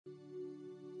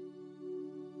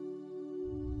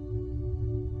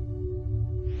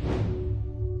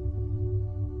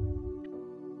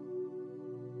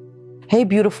Hey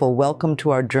beautiful, welcome to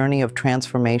our journey of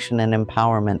transformation and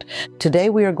empowerment. Today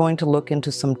we are going to look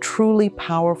into some truly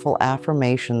powerful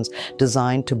affirmations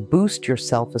designed to boost your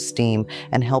self-esteem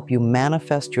and help you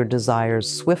manifest your desires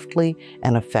swiftly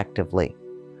and effectively.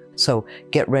 So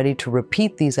get ready to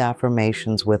repeat these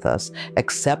affirmations with us,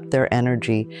 accept their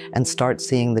energy, and start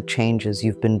seeing the changes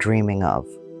you've been dreaming of.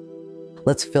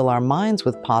 Let's fill our minds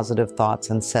with positive thoughts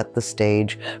and set the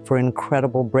stage for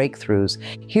incredible breakthroughs.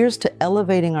 Here's to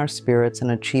elevating our spirits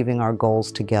and achieving our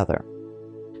goals together.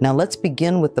 Now let's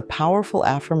begin with the powerful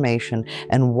affirmation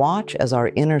and watch as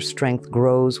our inner strength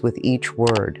grows with each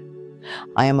word.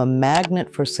 I am a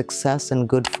magnet for success and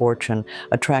good fortune,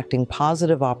 attracting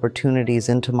positive opportunities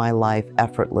into my life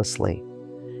effortlessly.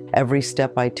 Every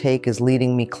step I take is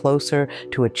leading me closer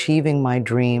to achieving my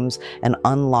dreams and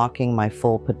unlocking my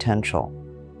full potential.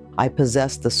 I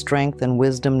possess the strength and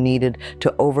wisdom needed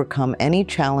to overcome any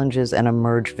challenges and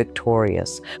emerge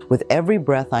victorious. With every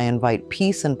breath, I invite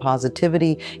peace and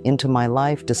positivity into my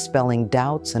life, dispelling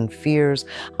doubts and fears.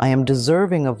 I am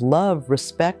deserving of love,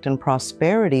 respect, and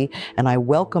prosperity, and I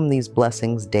welcome these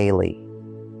blessings daily.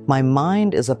 My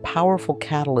mind is a powerful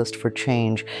catalyst for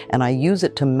change, and I use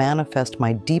it to manifest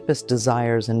my deepest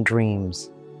desires and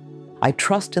dreams. I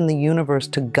trust in the universe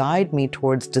to guide me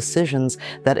towards decisions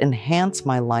that enhance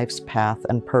my life's path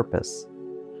and purpose.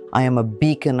 I am a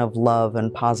beacon of love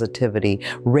and positivity,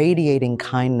 radiating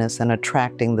kindness and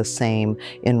attracting the same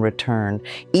in return.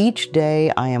 Each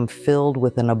day I am filled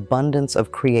with an abundance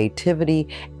of creativity,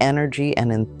 energy,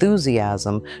 and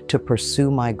enthusiasm to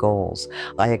pursue my goals.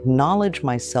 I acknowledge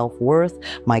my self-worth.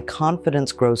 My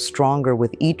confidence grows stronger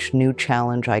with each new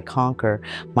challenge I conquer.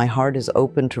 My heart is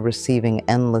open to receiving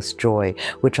endless joy,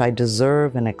 which I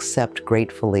deserve and accept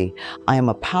gratefully. I am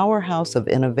a powerhouse of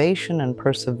innovation and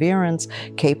perseverance,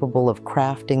 capable of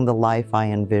crafting the life I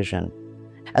envision.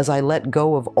 As I let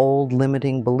go of old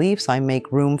limiting beliefs, I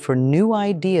make room for new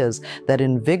ideas that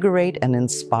invigorate and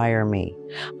inspire me.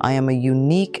 I am a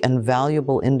unique and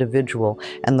valuable individual,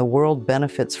 and the world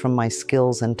benefits from my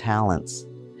skills and talents.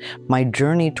 My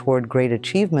journey toward great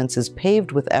achievements is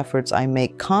paved with efforts I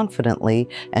make confidently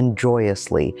and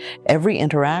joyously. Every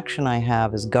interaction I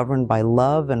have is governed by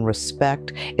love and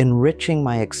respect, enriching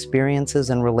my experiences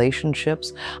and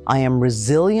relationships. I am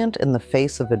resilient in the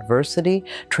face of adversity,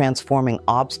 transforming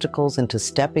obstacles into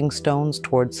stepping stones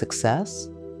toward success.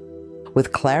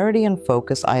 With clarity and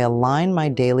focus, I align my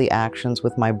daily actions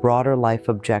with my broader life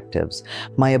objectives.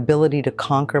 My ability to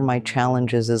conquer my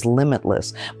challenges is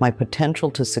limitless. My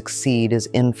potential to succeed is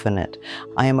infinite.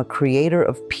 I am a creator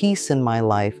of peace in my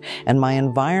life, and my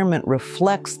environment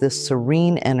reflects this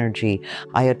serene energy.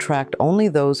 I attract only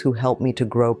those who help me to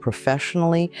grow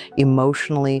professionally,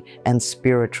 emotionally, and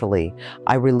spiritually.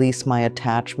 I release my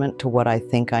attachment to what I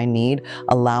think I need,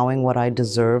 allowing what I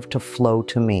deserve to flow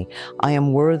to me. I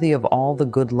am worthy of all the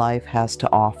good life has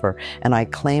to offer, and I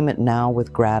claim it now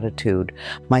with gratitude.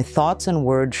 My thoughts and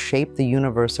words shape the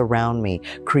universe around me,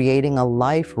 creating a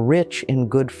life rich in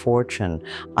good fortune.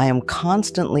 I am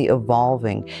constantly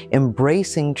evolving,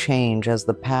 embracing change as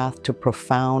the path to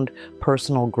profound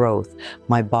personal growth.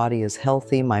 My body is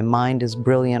healthy, my mind is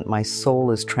brilliant, my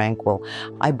soul is tranquil.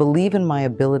 I believe in my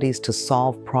abilities to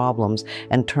solve problems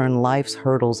and turn life's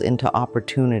hurdles into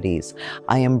opportunities.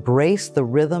 I embrace the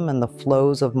rhythm and the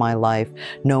flows of my life,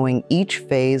 knowing each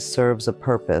phase serves a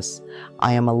purpose.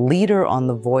 I am a leader on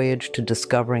the voyage to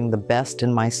discovering the best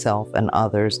in myself and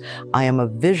others. I am a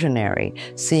visionary,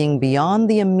 seeing beyond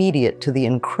the immediate to the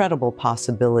incredible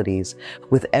possibilities.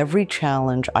 With every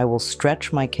challenge, I will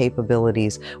stretch my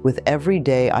capabilities. With every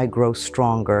day, I grow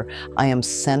stronger. I am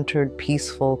centered,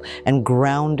 peaceful, and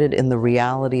grounded in the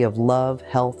reality of love,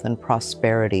 health, and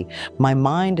prosperity. My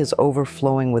mind is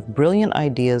overflowing with brilliant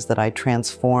ideas that I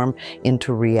transform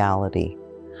into reality.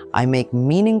 I make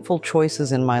meaningful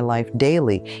choices in my life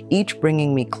daily, each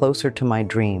bringing me closer to my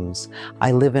dreams.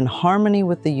 I live in harmony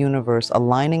with the universe,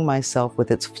 aligning myself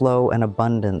with its flow and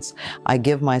abundance. I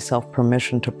give myself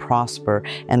permission to prosper,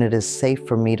 and it is safe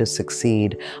for me to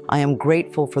succeed. I am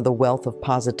grateful for the wealth of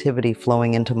positivity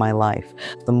flowing into my life.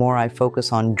 The more I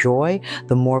focus on joy,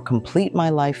 the more complete my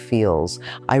life feels.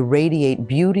 I radiate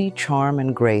beauty, charm,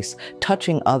 and grace,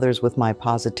 touching others with my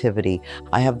positivity.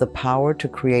 I have the power to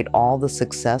create all the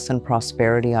success success and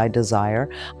prosperity I desire.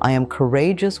 I am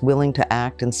courageous, willing to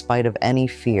act in spite of any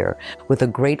fear. With a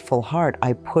grateful heart,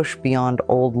 I push beyond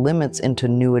old limits into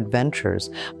new adventures.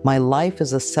 My life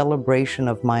is a celebration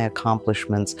of my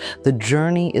accomplishments. The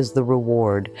journey is the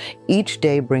reward. Each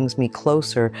day brings me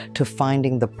closer to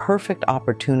finding the perfect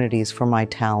opportunities for my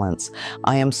talents.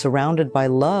 I am surrounded by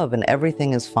love and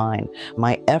everything is fine.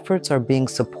 My efforts are being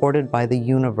supported by the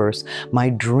universe. My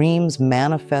dreams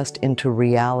manifest into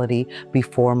reality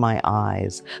before my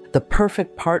eyes. The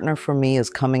perfect partner for me is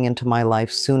coming into my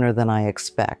life sooner than I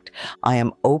expect. I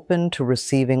am open to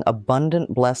receiving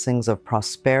abundant blessings of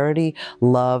prosperity,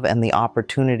 love, and the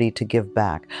opportunity to give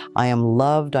back. I am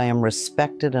loved, I am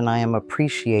respected, and I am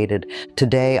appreciated.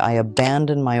 Today, I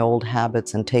abandon my old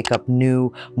habits and take up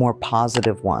new, more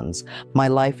positive ones. My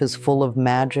life is full of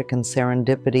magic and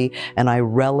serendipity, and I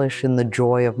relish in the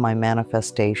joy of my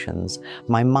manifestations.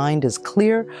 My mind is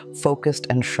clear, focused,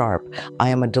 and sharp. I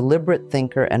am a deliberate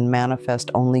thinker and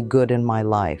manifest only good in my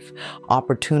life.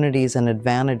 Opportunities and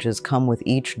advantages come with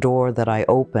each door that I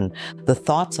open. The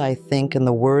thoughts I think and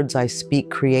the words I speak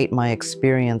create my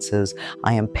experiences.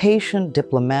 I am patient,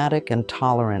 diplomatic, and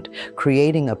tolerant,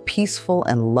 creating a peaceful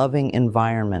and loving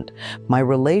environment. My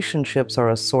relationships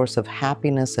are a source of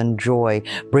happiness and joy,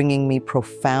 bringing me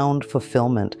profound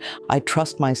fulfillment. I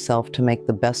trust myself to make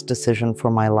the best decision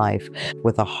for my life.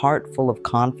 With a heart full of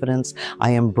confidence,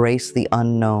 I embrace the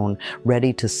unknown,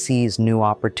 ready to seize new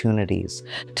opportunities.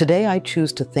 Today, I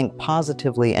choose to think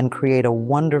positively and create a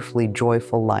wonderfully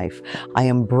joyful life. I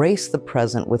embrace the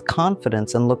present with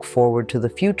confidence and look forward to the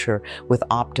future with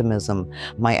optimism.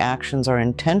 My actions are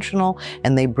intentional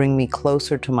and they bring me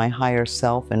closer to my higher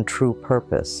self and true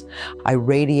purpose. I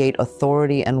radiate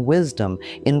authority and wisdom,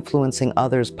 influencing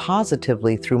others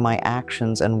positively through my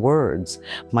actions and words.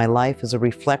 My life is a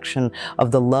reflection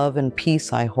of the love and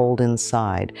peace I hold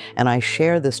inside, and I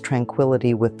share this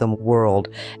tranquility with the world.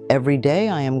 Every day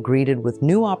I am greeted with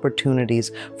new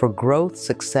opportunities for growth,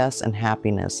 success, and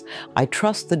happiness. I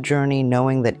trust the journey,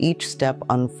 knowing that each step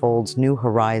unfolds new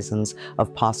horizons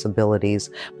of possibilities.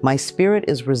 My spirit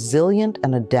is resilient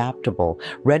and adaptable,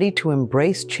 ready to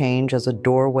embrace change as a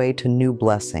doorway to new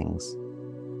blessings.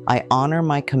 I honor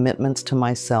my commitments to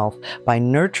myself by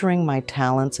nurturing my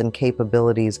talents and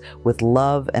capabilities with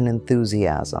love and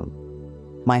enthusiasm.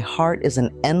 My heart is an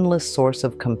endless source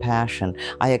of compassion.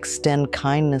 I extend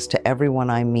kindness to everyone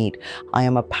I meet. I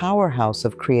am a powerhouse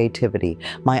of creativity.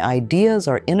 My ideas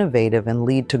are innovative and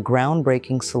lead to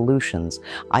groundbreaking solutions.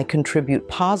 I contribute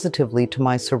positively to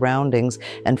my surroundings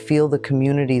and feel the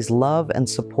community's love and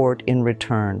support in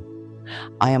return.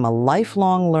 I am a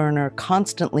lifelong learner,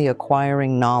 constantly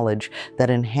acquiring knowledge that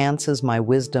enhances my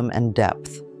wisdom and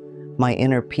depth. My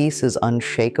inner peace is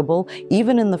unshakable.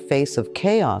 Even in the face of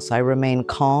chaos, I remain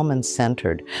calm and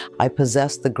centered. I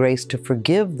possess the grace to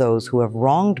forgive those who have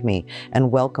wronged me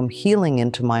and welcome healing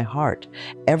into my heart.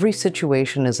 Every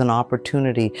situation is an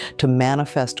opportunity to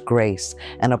manifest grace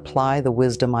and apply the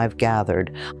wisdom I've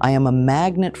gathered. I am a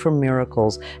magnet for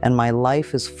miracles, and my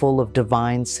life is full of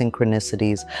divine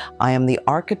synchronicities. I am the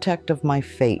architect of my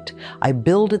fate. I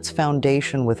build its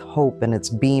foundation with hope and its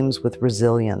beams with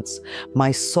resilience.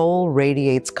 My soul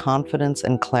radiates confidence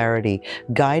and clarity,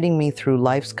 guiding me through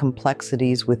life's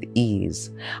complexities with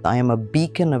ease. I am a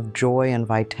beacon of joy and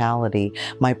vitality.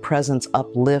 My presence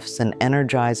uplifts and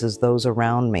energizes those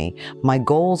around me. My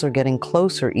goals are getting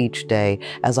closer each day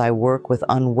as I work with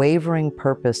unwavering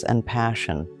purpose and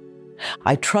passion.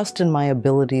 I trust in my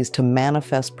abilities to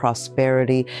manifest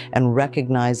prosperity and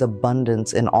recognize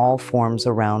abundance in all forms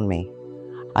around me.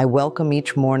 I welcome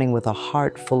each morning with a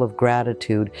heart full of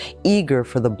gratitude, eager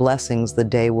for the blessings the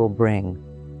day will bring.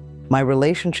 My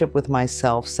relationship with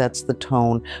myself sets the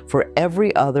tone for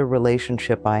every other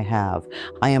relationship I have.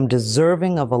 I am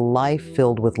deserving of a life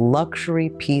filled with luxury,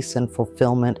 peace, and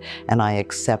fulfillment, and I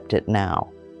accept it now.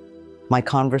 My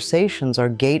conversations are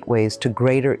gateways to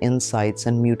greater insights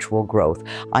and mutual growth.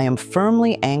 I am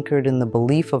firmly anchored in the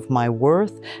belief of my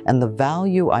worth and the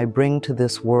value I bring to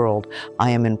this world.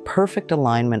 I am in perfect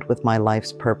alignment with my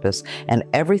life's purpose, and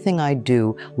everything I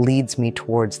do leads me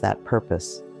towards that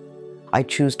purpose. I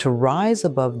choose to rise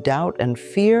above doubt and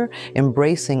fear,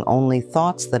 embracing only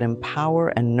thoughts that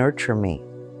empower and nurture me.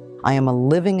 I am a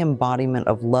living embodiment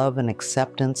of love and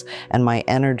acceptance, and my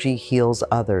energy heals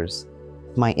others.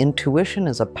 My intuition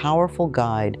is a powerful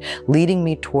guide, leading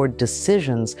me toward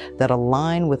decisions that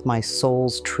align with my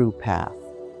soul's true path.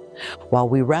 While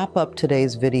we wrap up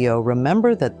today's video,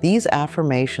 remember that these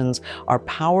affirmations are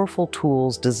powerful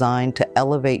tools designed to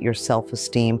elevate your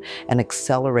self-esteem and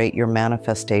accelerate your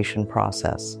manifestation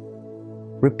process.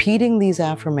 Repeating these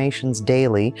affirmations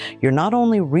daily, you're not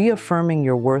only reaffirming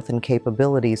your worth and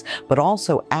capabilities, but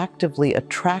also actively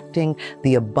attracting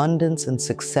the abundance and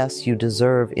success you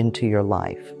deserve into your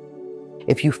life.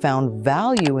 If you found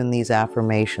value in these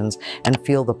affirmations and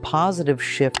feel the positive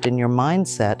shift in your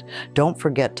mindset, don't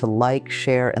forget to like,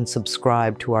 share, and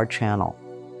subscribe to our channel.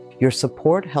 Your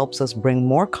support helps us bring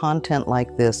more content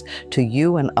like this to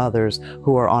you and others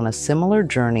who are on a similar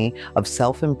journey of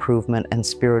self-improvement and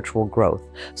spiritual growth.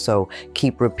 So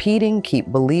keep repeating,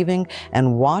 keep believing,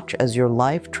 and watch as your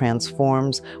life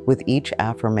transforms with each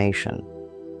affirmation.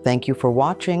 Thank you for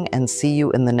watching, and see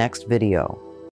you in the next video.